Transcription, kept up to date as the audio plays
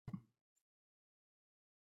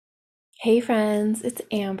Hey friends, it's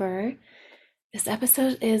Amber. This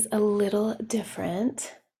episode is a little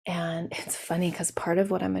different, and it's funny because part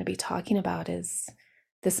of what I'm going to be talking about is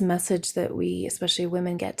this message that we, especially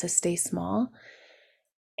women, get to stay small.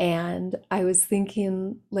 And I was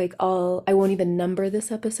thinking, like, I won't even number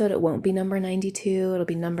this episode. It won't be number 92, it'll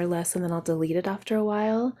be number less, and then I'll delete it after a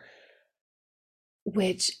while.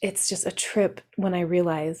 Which it's just a trip when I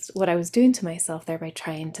realized what I was doing to myself there by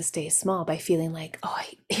trying to stay small, by feeling like, oh,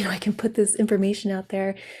 I can put this information out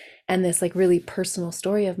there and this like really personal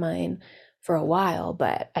story of mine for a while,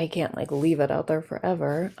 but I can't like leave it out there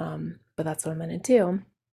forever. But that's what I'm going to do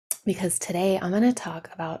because today I'm going to talk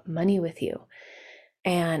about money with you.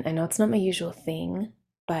 And I know it's not my usual thing,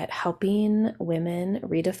 but helping women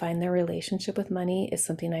redefine their relationship with money is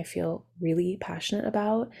something I feel really passionate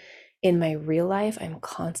about. In my real life, I'm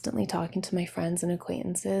constantly talking to my friends and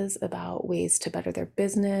acquaintances about ways to better their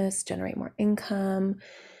business, generate more income,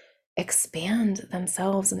 expand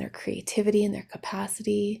themselves and their creativity and their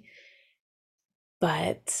capacity.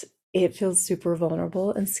 But it feels super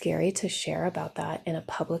vulnerable and scary to share about that in a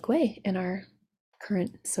public way in our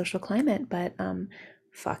current social climate. But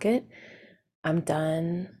fuck it. I'm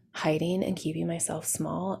done hiding and keeping myself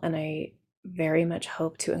small, and I very much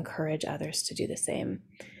hope to encourage others to do the same.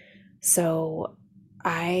 So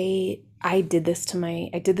I did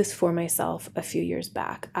this for myself a few years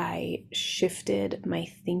back. I shifted my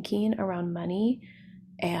thinking around money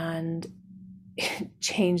and it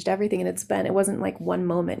changed everything. And it wasn't like one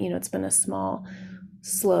moment, it's been a small,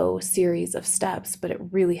 slow series of steps, but it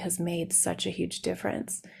really has made such a huge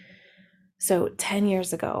difference. So 10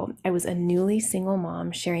 years ago, I was a newly single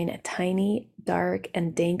mom sharing a tiny, dark,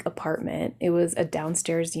 and dank apartment. It was a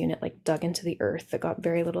downstairs unit, like dug into the earth that got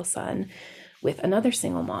very little sun, with another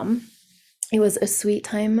single mom. It was a sweet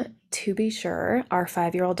time, to be sure. Our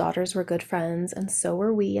 5-year-old daughters were good friends, and so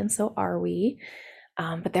were we, and so are we.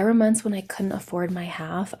 But there were months when I couldn't afford my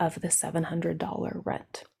half of the $700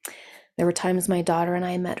 rent. There were times my daughter and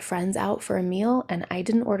I met friends out for a meal, and I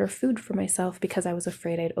didn't order food for myself because I was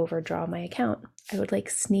afraid I'd overdraw my account. I would like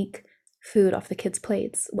sneak food off the kids'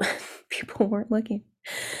 plates when people weren't looking.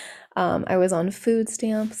 I was on food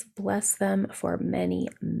stamps, bless them, for many,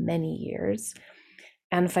 many years.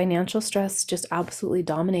 And financial stress just absolutely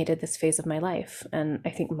dominated this phase of my life. And I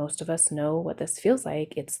think most of us know what this feels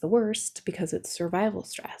like. It's the worst because it's survival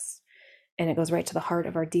stress. And it goes right to the heart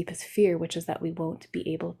of our deepest fear, which is that we won't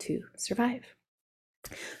be able to survive.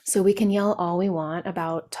 So we can yell all we want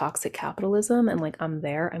about toxic capitalism and like, I'm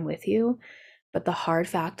there, I'm with you. But the hard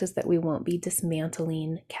fact is that we won't be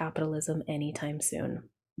dismantling capitalism anytime soon.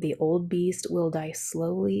 The old beast will die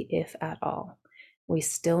slowly, if at all. We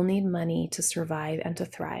still need money to survive and to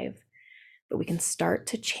thrive, but we can start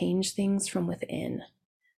to change things from within.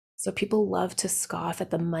 So people love to scoff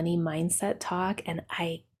at the money mindset talk, and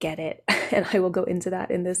I get it. And I will go into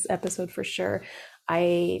that in this episode for sure.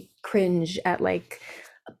 I cringe at like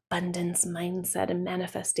abundance mindset and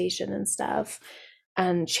manifestation and stuff.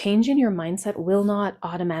 And changing your mindset will not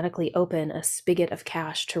automatically open a spigot of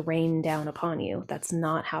cash to rain down upon you. That's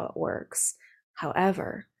not how it works.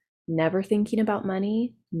 However, never thinking about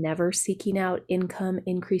money, never seeking out income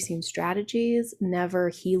increasing strategies, never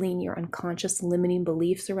healing your unconscious limiting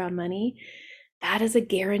beliefs around money, that is a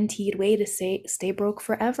guaranteed way to stay broke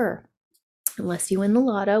forever. Unless you win the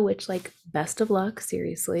lotto, which, like, best of luck,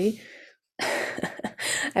 seriously.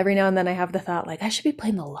 Every now and then I have the thought, like, I should be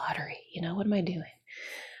playing the lottery. What am I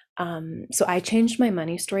doing? So I changed my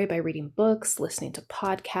money story by reading books, listening to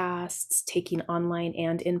podcasts, taking online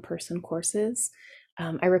and in-person courses.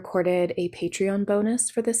 I recorded a Patreon bonus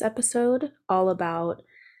for this episode, all about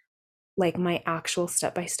like my actual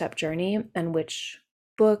step-by-step journey and which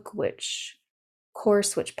book, which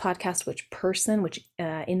course, which podcast, which person, which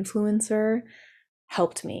influencer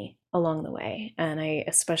helped me along the way. And I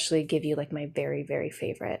especially give you like my very, very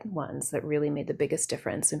favorite ones that really made the biggest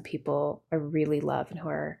difference in people I really love and who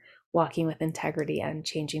are walking with integrity and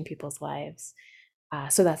changing people's lives.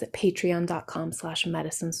 So that's at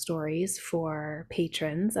patreon.com/medicine stories for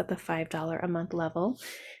patrons at the $5 a month level.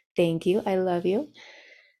 Thank you. I love you.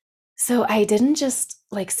 So I didn't just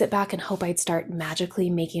like sit back and hope I'd start magically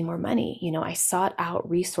making more money. I sought out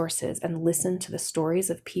resources and listened to the stories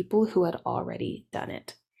of people who had already done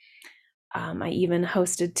it. I even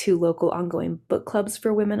hosted 2 local ongoing book clubs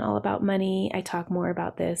for women all about money. I talk more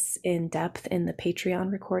about this in depth in the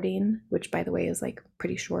Patreon recording, which, by the way, is like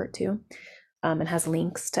pretty short too, and has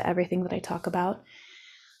links to everything that I talk about.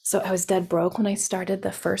 So I was dead broke when I started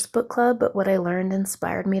the first book club, but what I learned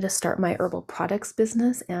inspired me to start my herbal products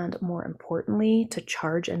business and, more importantly, to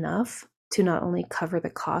charge enough to not only cover the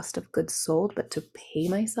cost of goods sold, but to pay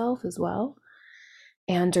myself as well.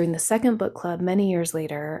 And during the second book club, many years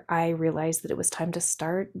later, I realized that it was time to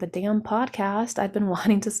start the damn podcast I'd been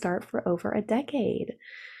wanting to start for over a decade.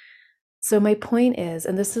 So my point is,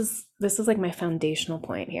 and this is like my foundational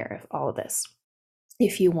point here of all of this.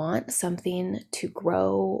 If you want something to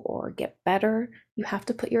grow or get better, you have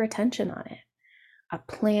to put your attention on it. A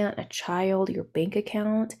plant, a child, your bank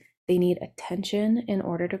account, they need attention in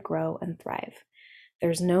order to grow and thrive.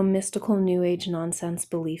 There's no mystical new age nonsense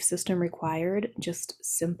belief system required, just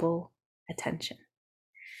simple attention.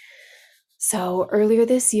 So earlier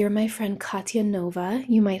this year, my friend Katya Nova,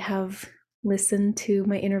 you might have listened to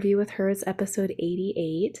my interview with her, it's episode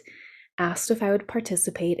 88, asked if I would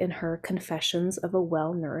participate in her Confessions of a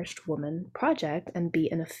Well-Nourished Woman project and be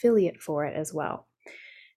an affiliate for it as well.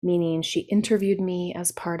 Meaning she interviewed me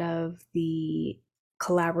as part of the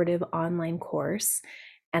collaborative online course,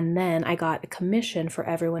 and then I got a commission for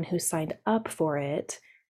everyone who signed up for it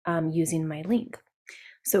using my link.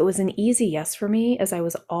 So it was an easy yes for me, as I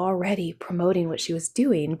was already promoting what she was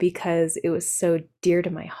doing because it was so dear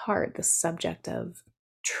to my heart, the subject of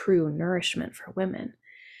true nourishment for women.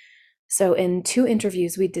 So in 2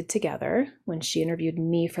 interviews we did together, when she interviewed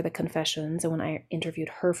me for the Confessions and when I interviewed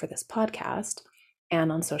her for this podcast,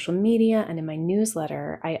 and on social media and in my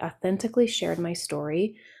newsletter, I authentically shared my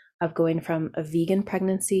story of going from a vegan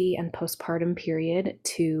pregnancy and postpartum period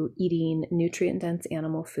to eating nutrient-dense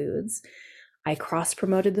animal foods. I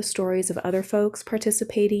cross-promoted the stories of other folks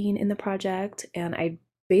participating in the project, and I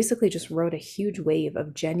basically just rode a huge wave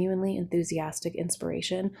of genuinely enthusiastic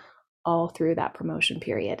inspiration all through that promotion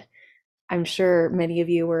period. I'm sure many of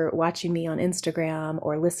you were watching me on Instagram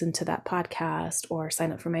or listened to that podcast or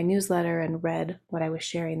signed up for my newsletter and read what I was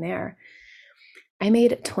sharing there. I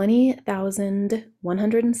made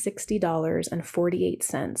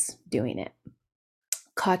 $20,160.48 doing it.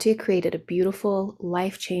 Katya created a beautiful,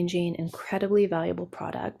 life-changing, incredibly valuable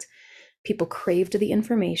product. People craved the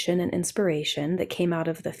information and inspiration that came out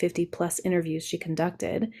of the 50 plus interviews she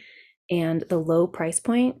conducted. And the low price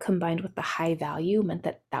point combined with the high value meant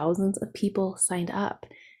that thousands of people signed up.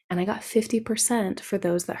 And I got 50% for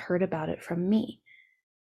those that heard about it from me.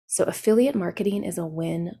 So affiliate marketing is a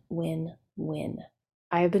win-win-win.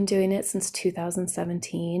 I have been doing it since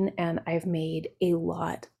 2017, and I've made a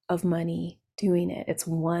lot of money doing it. It's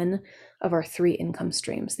one of our 3 income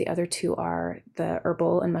streams. The other 2 are the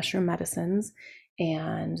herbal and mushroom medicines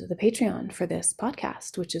and the Patreon for this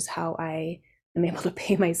podcast, which is how I am able to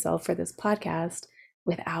pay myself for this podcast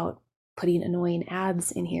without putting annoying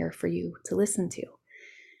ads in here for you to listen to.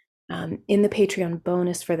 In the Patreon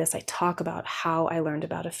bonus for this, I talk about how I learned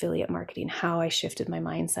about affiliate marketing, how I shifted my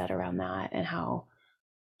mindset around that, and how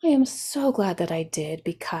I am so glad that I did,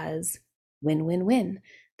 because win-win-win.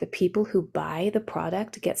 The people who buy the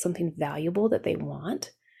product get something valuable that they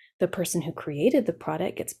want. The person who created the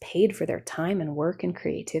product gets paid for their time and work and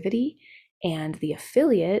creativity. And the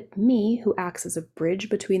affiliate, me, who acts as a bridge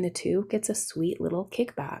between the two, gets a sweet little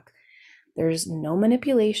kickback. There's no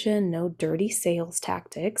manipulation, no dirty sales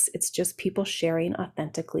tactics. It's just people sharing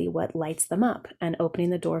authentically what lights them up and opening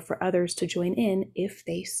the door for others to join in if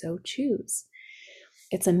they so choose.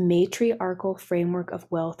 It's a matriarchal framework of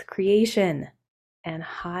wealth creation. And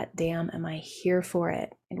hot damn, am I here for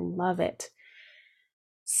it. I love it.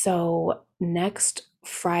 So next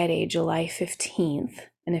Friday, July 15th,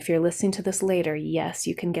 and if you're listening to this later, yes,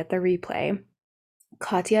 you can get the replay.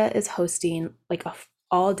 Katya is hosting like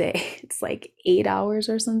all day, it's like 8 hours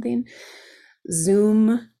or something,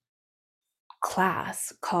 Zoom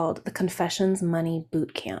class called the Confessions Money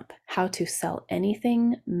Bootcamp: How to Sell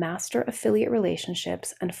Anything, Master Affiliate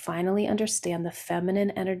Relationships, and finally understand the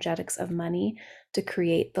feminine energetics of money to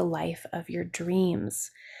create the life of your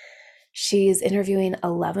dreams. She's interviewing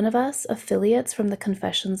 11 of us affiliates from the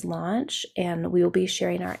Confessions launch, and we will be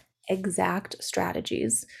sharing our exact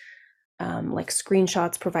strategies, like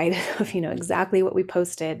screenshots provided of exactly what we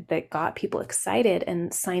posted that got people excited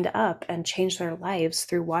and signed up and changed their lives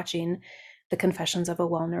through watching the Confessions of a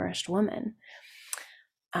Well-Nourished Woman.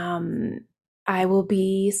 I will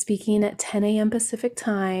be speaking at 10 a.m. Pacific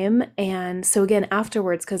time. And so again,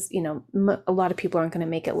 afterwards, because, a lot of people aren't going to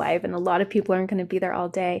make it live and a lot of people aren't going to be there all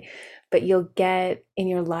day, but you'll get in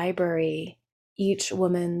your library each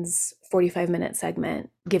woman's 45-minute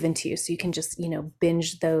segment given to you. So you can just,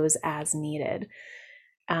 binge those as needed.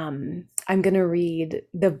 I'm going to read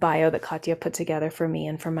the bio that Katya put together for me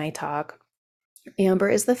and for my talk. Amber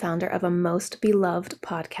is the founder of a most beloved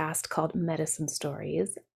podcast called Medicine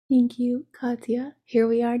Stories. Thank you, Katya. Here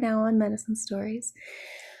we are now on Medicine Stories,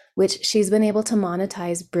 which she's been able to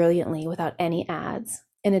monetize brilliantly without any ads.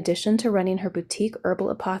 In addition to running her boutique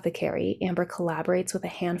herbal apothecary, Amber collaborates with a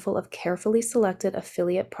handful of carefully selected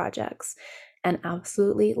affiliate projects and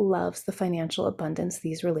absolutely loves the financial abundance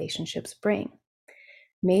these relationships bring.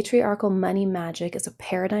 Matriarchal Money Magic is a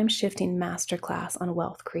paradigm-shifting masterclass on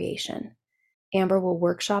wealth creation. Amber will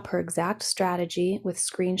workshop her exact strategy with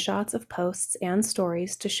screenshots of posts and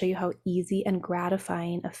stories to show you how easy and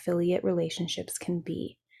gratifying affiliate relationships can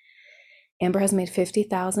be. Amber has made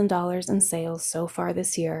 $50,000 in sales so far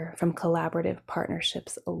this year from collaborative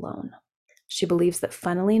partnerships alone. She believes that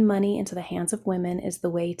funneling money into the hands of women is the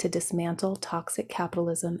way to dismantle toxic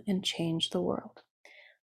capitalism and change the world.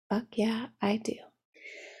 Fuck yeah, I do.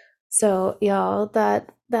 So, y'all,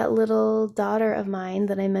 that little daughter of mine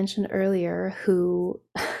that I mentioned earlier who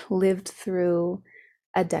lived through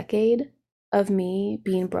a decade of me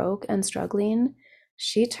being broke and struggling,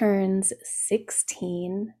 she turns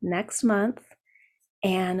 16 next month,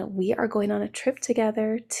 and we are going on a trip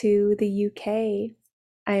together to the UK.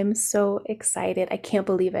 I am so excited. I can't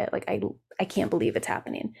believe it. Like I can't believe it's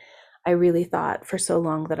happening. I really thought for so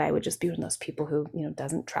long that I would just be one of those people who,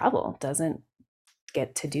 doesn't travel, doesn't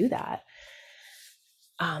get to do that.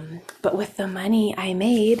 But with the money I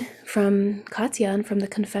made from Katya and from the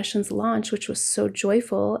Confessions launch, which was so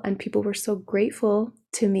joyful, and people were so grateful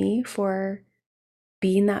to me for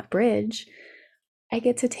being that bridge, I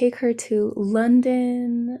get to take her to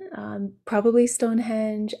London, probably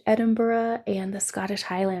Stonehenge, Edinburgh, and the Scottish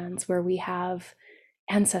Highlands, where we have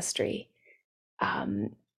ancestry.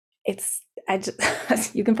 Um, I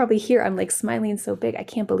just, you can probably hear I'm like smiling so big. I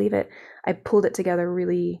can't believe it. I pulled it together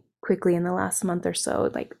really quickly in the last month or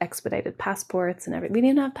so, like expedited passports and everything. We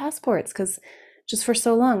didn't have passports because just for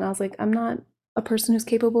so long, I was like, I'm not a person who's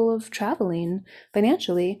capable of traveling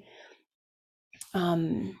financially.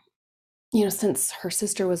 Um, since her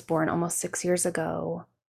sister was born almost 6 years ago,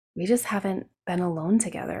 we just haven't been alone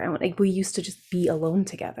together. And like we used to just be alone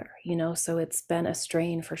together, so it's been a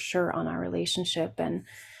strain for sure on our relationship. And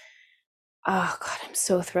oh God, I'm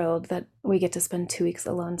so thrilled that we get to spend 2 weeks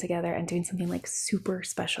alone together and doing something like super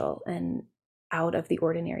special and out of the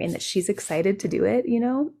ordinary, and that she's excited to do it,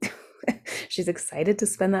 she's excited to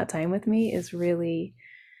spend that time with me is really,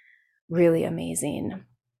 really amazing.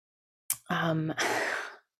 Um,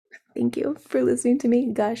 Thank you for listening to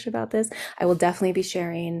me gush about this. I will definitely be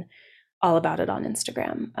sharing all about it on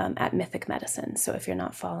Instagram at Mythic Medicine. So if you're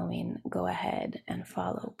not following, go ahead and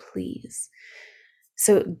follow, please.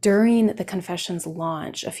 So during the Confessions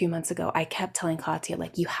launch a few months ago, I kept telling Katya,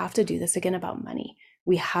 like, you have to do this again about money.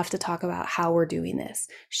 We have to talk about how we're doing this.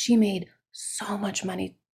 She made so much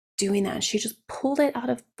money doing that. And she just pulled it out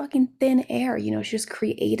of fucking thin air. She just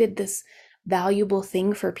created this valuable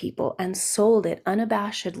thing for people and sold it,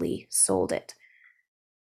 unabashedly sold it.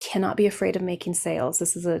 Cannot be afraid of making sales.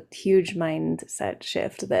 This is a huge mindset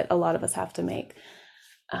shift that a lot of us have to make.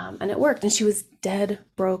 And it worked. And she was dead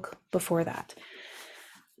broke before that.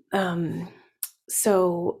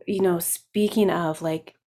 So, speaking of,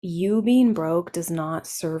 like, you being broke does not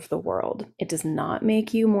serve the world. It does not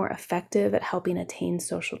make you more effective at helping attain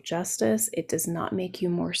social justice. It does not make you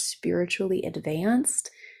more spiritually advanced.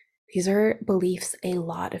 These are beliefs a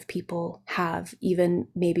lot of people have, even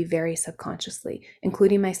maybe very subconsciously,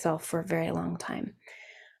 including myself for a very long time.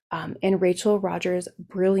 In Rachel Rogers'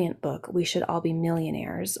 brilliant book, We Should All Be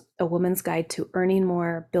Millionaires, A Woman's Guide to Earning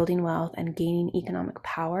More, Building Wealth, and Gaining Economic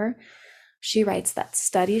Power, she writes that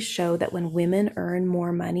studies show that when women earn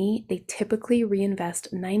more money, they typically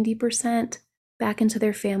reinvest 90% back into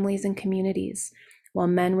their families and communities, while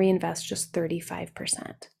men reinvest just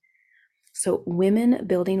 35%. So women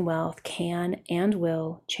building wealth can and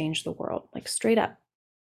will change the world, like straight up.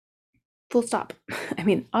 Full stop. I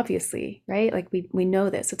mean, obviously, right? Like we know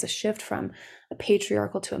this. It's a shift from a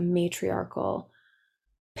patriarchal to a matriarchal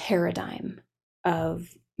paradigm of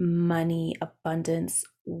money, abundance,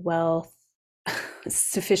 wealth,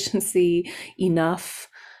 sufficiency, enough,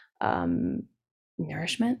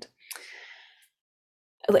 nourishment.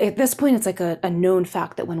 At this point, it's like a known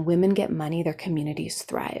fact that when women get money, their communities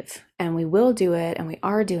thrive. And we will do it, and we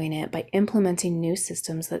are doing it by implementing new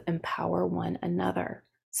systems that empower one another.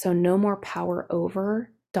 So no more power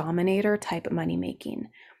over, dominator type money making.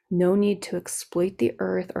 No need to exploit the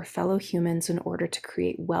earth or fellow humans in order to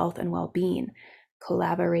create wealth and well-being.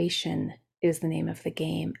 Collaboration is the name of the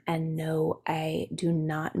game. And no, I do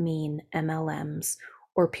not mean MLMs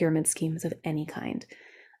or pyramid schemes of any kind.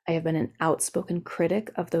 I have been an outspoken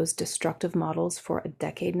critic of those destructive models for a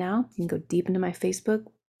decade now. You can go deep into my Facebook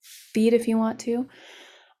feed if you want to.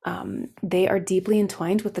 They are deeply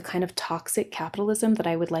entwined with the kind of toxic capitalism that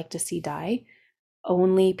I would like to see die.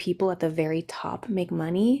 Only people at the very top make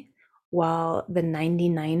money. while the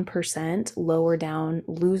 99% lower down,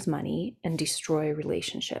 lose money, and destroy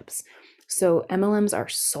relationships. So MLMs are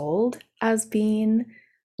sold as being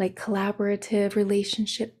like collaborative,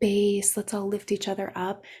 relationship based, let's all lift each other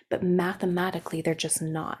up, but mathematically they're just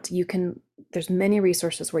not. There's many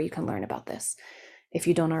resources where you can learn about this if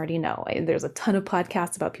you don't already know. There's a ton of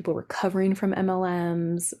podcasts about people recovering from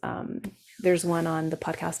MLMs. There's one on the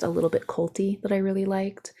podcast A Little Bit Culty that I really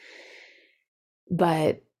liked.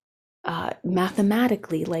 But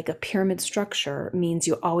mathematically, like a pyramid structure means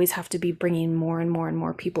you always have to be bringing more and more and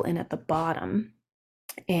more people in at the bottom,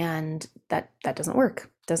 and that doesn't work.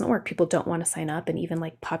 People don't want to sign up, and even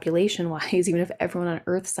like population wise, even if everyone on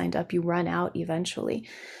earth signed up, you run out eventually.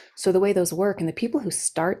 So the way those work, and the people who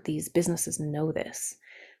start these businesses know this,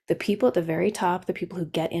 the people at the very top, the people who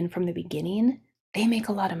get in from the beginning, they make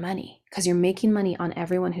a lot of money because you're making money on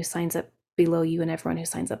everyone who signs up below you and everyone who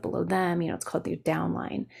signs up below them. It's called the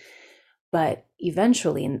downline. But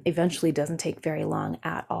eventually, and eventually doesn't take very long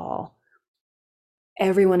at all,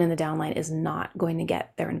 everyone in the downline is not going to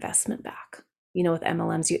get their investment back. With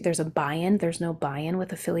MLMs, there's a buy-in. There's no buy-in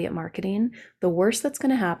with affiliate marketing. The worst that's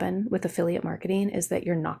going to happen with affiliate marketing is that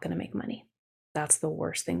you're not going to make money. That's the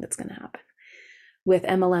worst thing that's going to happen. With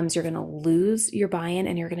MLMs, you're going to lose your buy-in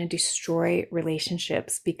and you're going to destroy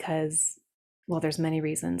relationships because, well, there's many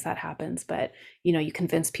reasons that happens, but you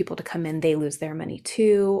convince people to come in, they lose their money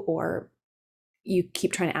too, or you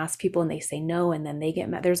keep trying to ask people and they say no, and then they get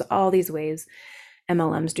mad. There's all these ways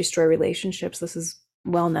MLMs destroy relationships. This is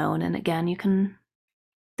well known. And again,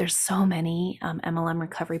 there's so many MLM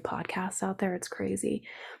recovery podcasts out there. It's crazy.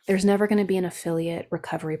 There's never going to be an affiliate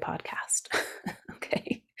recovery podcast.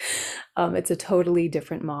 Okay. It's a totally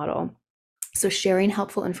different model. So sharing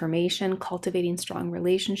helpful information, cultivating strong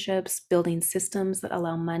relationships, building systems that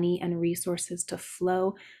allow money and resources to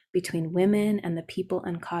flow between women and the people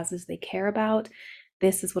and causes they care about.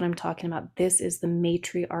 This is what I'm talking about. This is the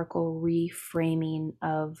matriarchal reframing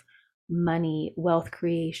of money, wealth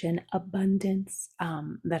creation, abundance,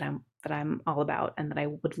 that I'm all about, and that I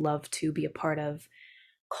would love to be a part of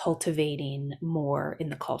cultivating more in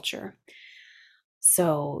the culture.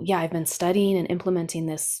 So yeah, I've been studying and implementing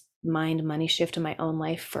this mind money shift in my own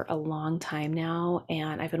life for a long time now,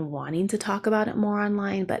 and I've been wanting to talk about it more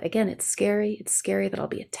online, but again, it's scary. It's scary that I'll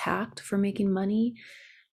be attacked for making money,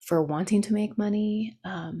 for wanting to make money.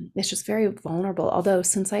 It's just very vulnerable. Although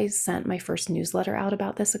since I sent my first newsletter out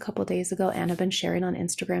about this a couple of days ago and have been sharing on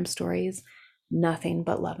Instagram stories, nothing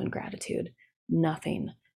but love and gratitude. Nothing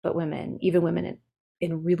but women, even women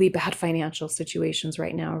in really bad financial situations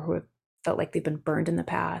right now, who have felt like they've been burned in the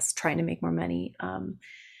past, trying to make more money,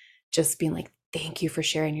 just being like, thank you for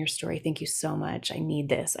sharing your story. Thank you so much. I need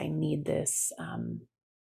this.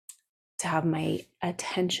 To have my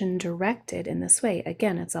attention directed in this way.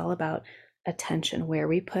 Again, it's all about attention. Where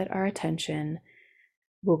we put our attention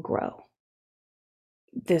will grow.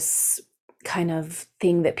 This kind of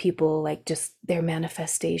thing that people like, just their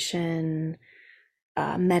manifestation,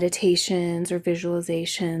 meditations or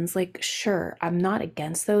visualizations, like, sure, I'm not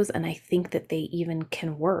against those, and I think that they even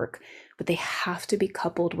can work, but they have to be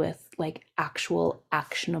coupled with like actual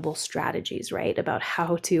actionable strategies, right? About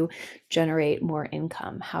how to generate more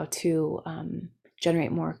income, how to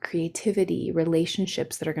generate more creativity,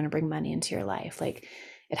 relationships that are going to bring money into your life. Like,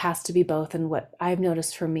 it has to be both. And what I've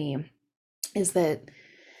noticed for me is that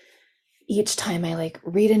each time I like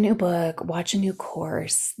read a new book, watch a new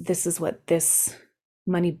course, this is what this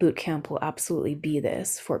money boot camp will absolutely be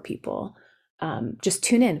this for people. Just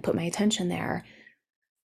tune in, put my attention there.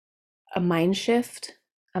 A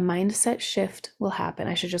mindset shift will happen.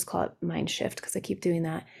 I should just call it mind shift because I keep doing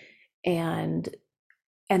that. And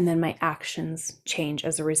then my actions change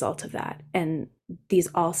as a result of that. And these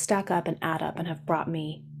all stack up and add up and have brought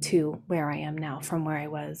me to where I am now from where I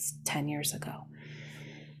was 10 years ago.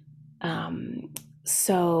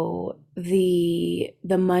 So the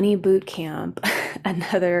money boot camp,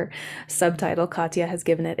 another subtitle Katya has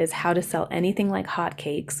given it, is how to sell anything like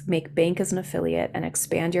hotcakes, make bank as an affiliate, and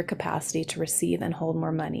expand your capacity to receive and hold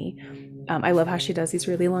more money. I love how she does these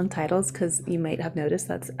really long titles because you might have noticed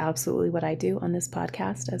that's absolutely what I do on this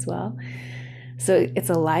podcast as well. So it's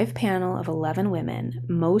a live panel of 11 women,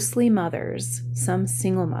 mostly mothers, some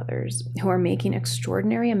single mothers, who are making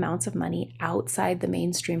extraordinary amounts of money outside the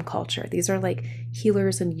mainstream culture. These are like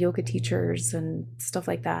healers and yoga teachers and stuff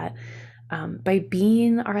like that, by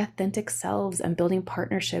being our authentic selves and building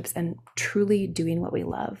partnerships and truly doing what we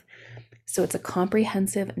love. So it's a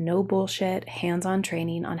comprehensive, no bullshit, hands-on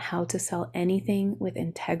training on how to sell anything with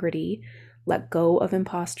integrity, let go of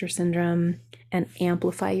imposter syndrome, and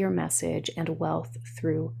amplify your message and wealth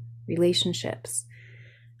through relationships.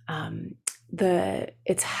 Um,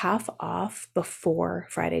 it's half off before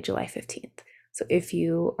Friday, July 15th. So if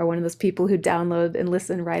you are one of those people who download and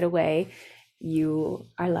listen right away, you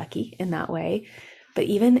are lucky in that way. But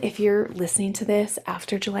even if you're listening to this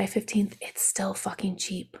after July 15th, it's still fucking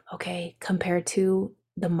cheap, okay? Compared to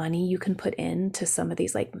the money you can put into some of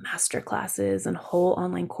these like master classes and whole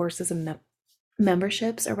online courses and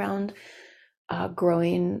memberships around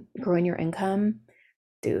growing your income.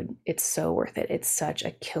 Dude, it's so worth it. It's such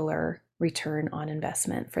a killer return on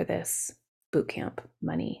investment for this bootcamp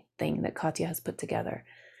money thing that Katya has put together.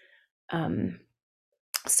 Um,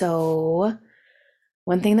 so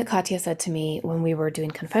one thing that Katya said to me when we were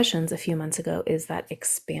doing confessions a few months ago is that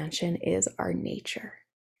expansion is our nature.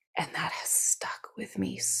 And that has stuck with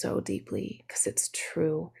me so deeply because it's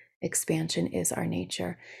true. Expansion is our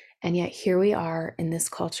nature. And yet here we are in this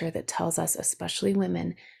culture that tells us, especially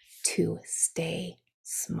women, to stay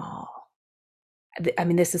small. I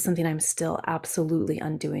mean, this is something I'm still absolutely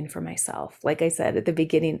undoing for myself. Like I said at the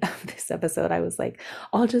beginning of this episode, I was like,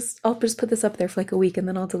 I'll just put this up there for like a week and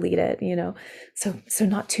then I'll delete it, you know. So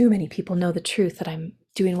not too many people know the truth that I'm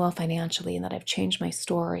doing well financially and that I've changed my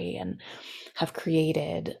story and have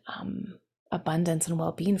created abundance and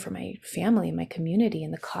well-being for my family, my community,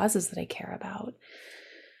 and the causes that I care about.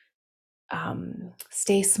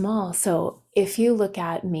 Stay small. So if you look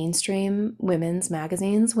at mainstream women's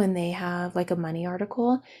magazines, when they have like a money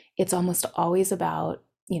article, it's almost always about,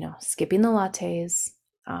 skipping the lattes,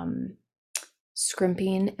 um,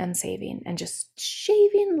 scrimping and saving, and just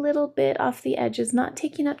shaving a little bit off the edges, not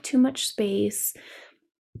taking up too much space,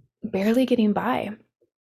 barely getting by.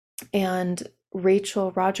 And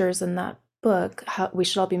Rachel Rogers in that book, How We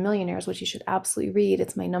Should All Be Millionaires, which you should absolutely read.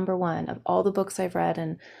 It's my number one of all the books I've read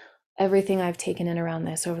and everything I've taken in around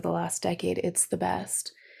this over the last decade. It's the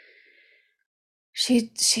best.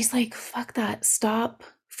 She's like, fuck that. Stop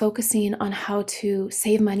focusing on how to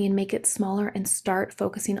save money and make it smaller and start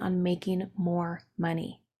focusing on making more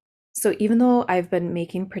money. So even though I've been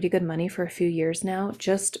making pretty good money for a few years now,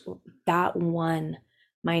 just that one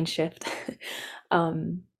mind shift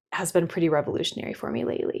has been pretty revolutionary for me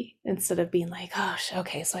lately. Instead of being like, gosh,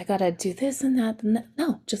 okay, so I gotta do this and that and that.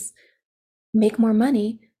 No, just make more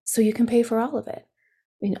money so you can pay for all of it.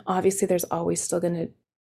 I mean, obviously there's always still going to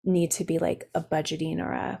need to be like a budgeting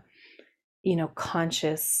or a,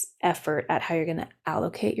 conscious effort at how you're going to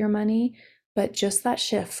allocate your money, but just that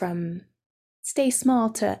shift from stay small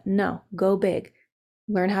to no, go big,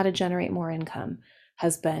 learn how to generate more income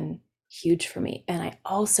has been huge for me. And I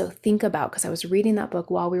also think about, because I was reading that book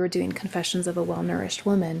while we were doing Confessions of a Well-Nourished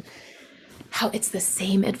Woman, how it's the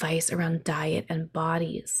same advice around diet and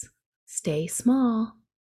bodies. Stay small.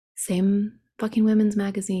 Same fucking women's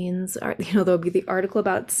magazines are, there'll be the article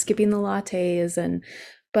about skipping the lattes and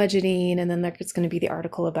budgeting, and then there's going to be the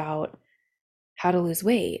article about how to lose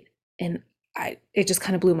weight. And it just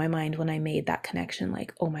kind of blew my mind when I made that connection,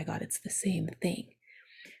 like, oh my God, it's the same thing.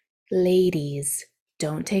 Ladies,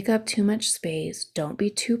 don't take up too much space. Don't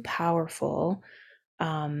be too powerful.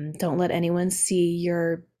 Don't let anyone see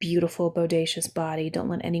your beautiful, bodacious body. Don't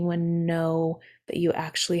let anyone know that you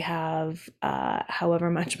actually have however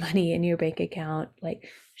much money in your bank account. Like,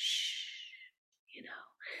 shh, you know.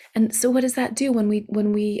 And so, what does that do when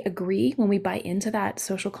we agree, when we buy into that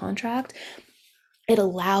social contract? It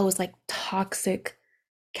allows like toxic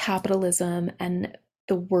capitalism and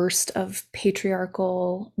the worst of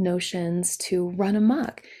patriarchal notions to run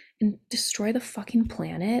amok and destroy the fucking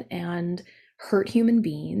planet and hurt human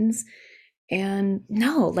beings. And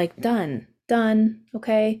no, like, done.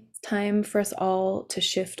 Okay, it's time for us all to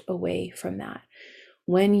shift away from that.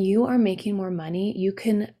 When you are making more money, you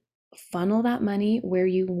can funnel that money where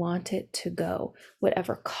you want it to go,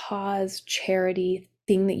 whatever cause, charity,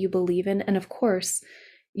 thing that you believe in. And of course,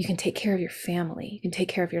 you can take care of your family, you can take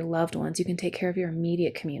care of your loved ones, you can take care of your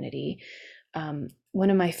immediate community. One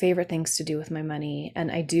of my favorite things to do with my money, and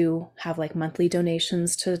I do have like monthly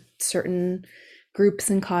donations to certain groups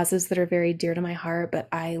and causes that are very dear to my heart, but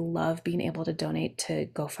I love being able to donate to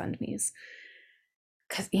GoFundMe's.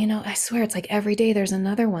 Because, I swear it's like every day there's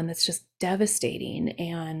another one that's just devastating.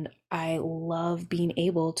 And I love being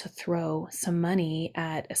able to throw some money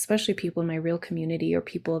at especially people in my real community or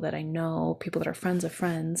people that I know, people that are friends of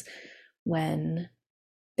friends, when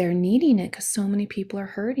they're needing it because so many people are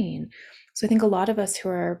hurting. So I think a lot of us who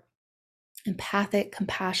are empathic,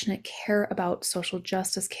 compassionate, care about social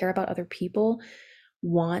justice, care about other people,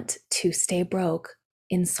 want to stay broke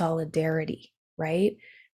in solidarity, right?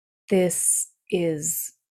 This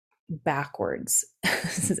is backwards.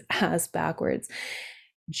 This is as backwards.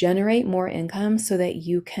 Generate more income so that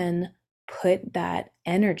you can put that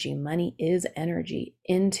energy, money is energy,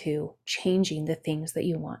 into changing the things that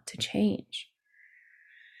you want to change.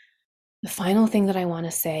 The final thing that I want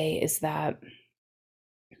to say is that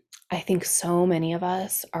I think so many of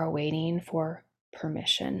us are waiting for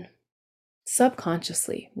permission,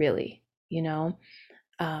 subconsciously, really, you know.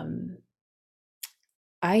 Um,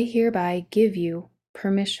 I hereby give you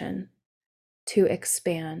permission to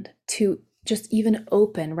expand, to just even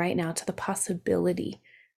open right now to the possibility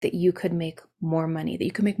that you could make more money, that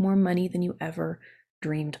you could make more money than you ever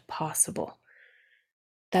dreamed possible.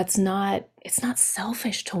 It's not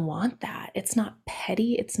selfish to want that. It's not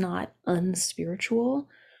petty. It's not unspiritual.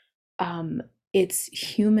 Um, it's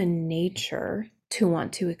human nature to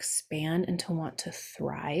want to expand and to want to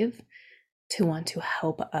thrive, to want to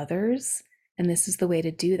help others. And this is the way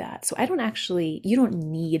to do that. So you don't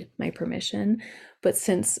need my permission, but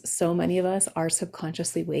since so many of us are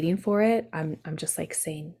subconsciously waiting for it, I'm just like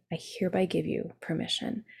saying, I hereby give you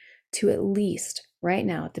permission to at least right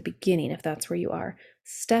now at the beginning, if that's where you are,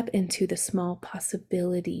 step into the small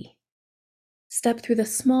possibility. Step through the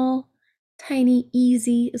small, tiny,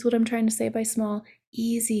 easy is what I'm trying to say by small,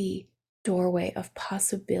 easy doorway of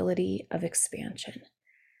possibility of expansion.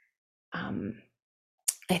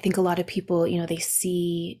 I think a lot of people, they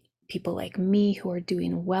see people like me who are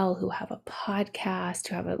doing well, who have a podcast,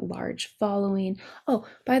 who have a large following. Oh,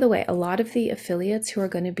 by the way, a lot of the affiliates who are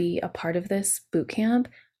going to be a part of this boot camp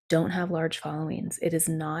don't have large followings. It is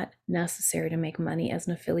not necessary to make money as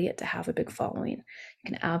an affiliate to have a big following.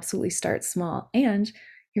 You can absolutely start small, and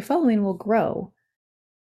your following will grow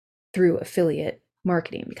through affiliate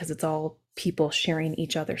marketing because it's all people sharing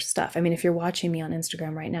each other's stuff. I mean, if you're watching me on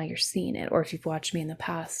Instagram right now, you're seeing it. Or if you've watched me in the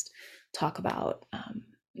past talk about,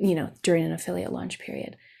 during an affiliate launch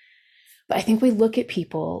period. But I think we look at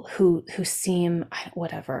people who seem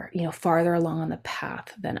whatever, farther along on the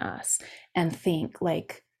path than us and think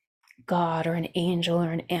like God or an angel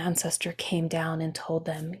or an ancestor came down and told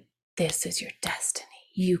them, this is your destiny.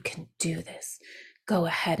 You can do this. Go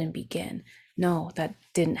ahead and begin. No, that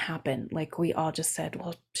didn't happen. Like we all just said,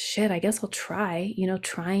 well, shit, I guess I'll try.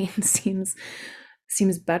 Trying seems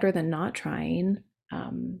better than not trying.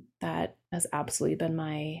 That has absolutely been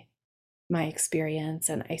my experience,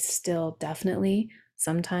 and I still definitely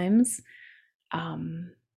sometimes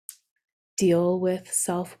deal with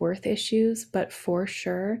self-worth issues, but for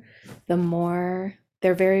sure, the more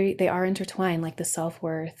they are intertwined, like the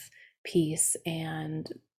self-worth piece and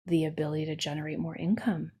the ability to generate more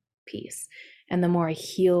income piece. And the more I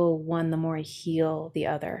heal one, the more I heal the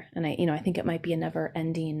other. And I think it might be a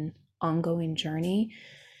never-ending, ongoing journey.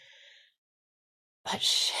 But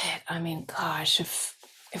shit, I mean, gosh,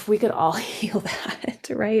 if we could all heal that,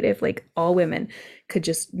 right? If like all women could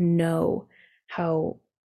just know how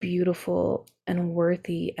beautiful and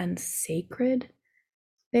worthy and sacred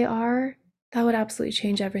they are, that would absolutely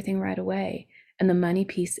change everything right away. And the money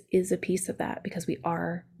piece is a piece of that because we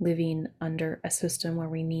are living under a system where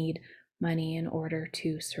we need money in order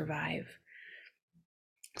to survive.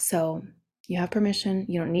 So you have permission.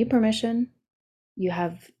 You don't need permission. You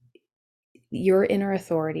have your inner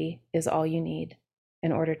authority is all you need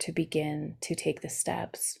in order to begin to take the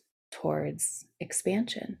steps towards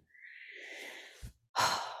expansion.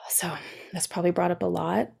 So that's probably brought up a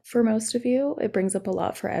lot for most of you. It brings up a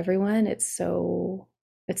lot for everyone. It's so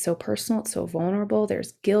personal, it's so vulnerable.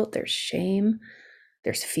 There's guilt, there's shame,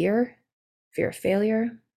 there's fear of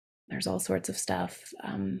failure. There's all sorts of stuff.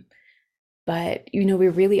 But we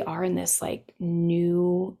really are in this like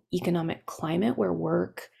new economic climate where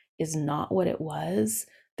work is not what it was.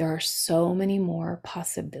 There are so many more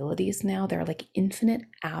possibilities now. There are like infinite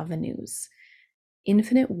avenues,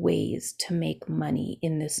 infinite ways to make money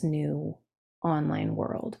in this new online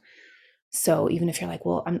world. So even if you're like,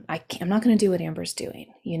 well, I'm not going to do what Amber's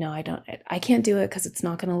doing, I can't do it because it's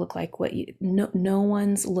not going to look like what you. No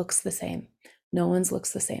one's looks the same. No one's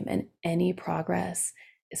looks the same, and any progress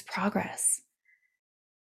is progress.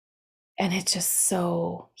 And it's just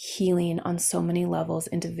so healing on so many levels,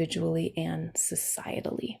 individually and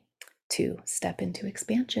societally, to step into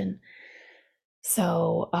expansion.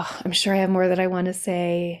 So I'm sure I have more that I want to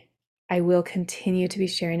say. I will continue to be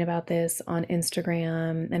sharing about this on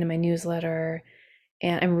Instagram and in my newsletter.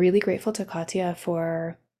 And I'm really grateful to Katya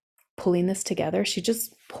for pulling this together. She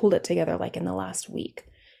just pulled it together like in the last week.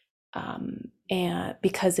 And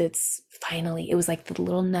because it was like the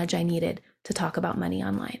little nudge I needed to talk about money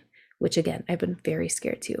online, which again, I've been very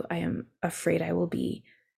scared to. I am afraid I will be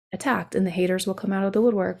attacked and the haters will come out of the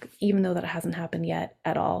woodwork, even though that hasn't happened yet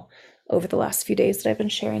at all over the last few days that I've been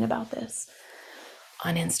sharing about this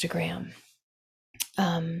on Instagram.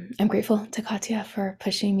 I'm grateful to Katya for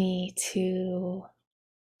pushing me to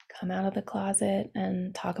come out of the closet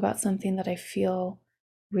and talk about something that I feel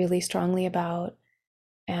really strongly about.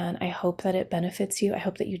 And I hope that it benefits you. I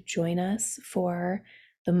hope that you join us for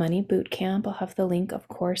the Money Boot Camp. I'll have the link, of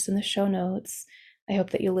course, in the show notes. I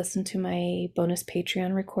hope that you listen to my bonus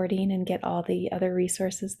Patreon recording and get all the other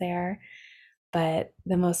resources there. But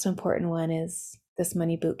the most important one is this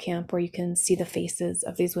Money Boot Camp, where you can see the faces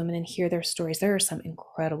of these women and hear their stories. There are some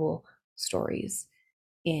incredible stories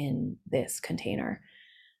in this container.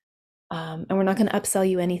 And we're not going to upsell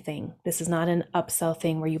you anything. This is not an upsell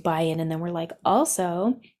thing where you buy in and then we're like,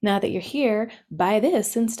 also, now that you're here, buy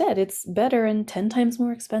this instead. It's better and 10 times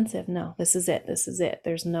more expensive. No, this is it. This is it.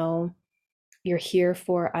 There's no, you're here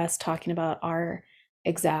for us talking about our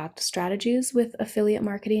exact strategies with affiliate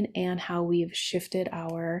marketing and how we've shifted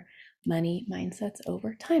our money mindsets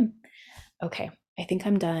over time. Okay, I think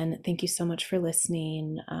I'm done. Thank you so much for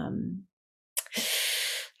listening.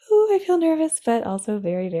 I feel nervous, but also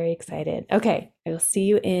very, very excited. Okay, I will see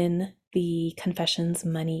you in the Confessions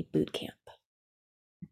Money Bootcamp.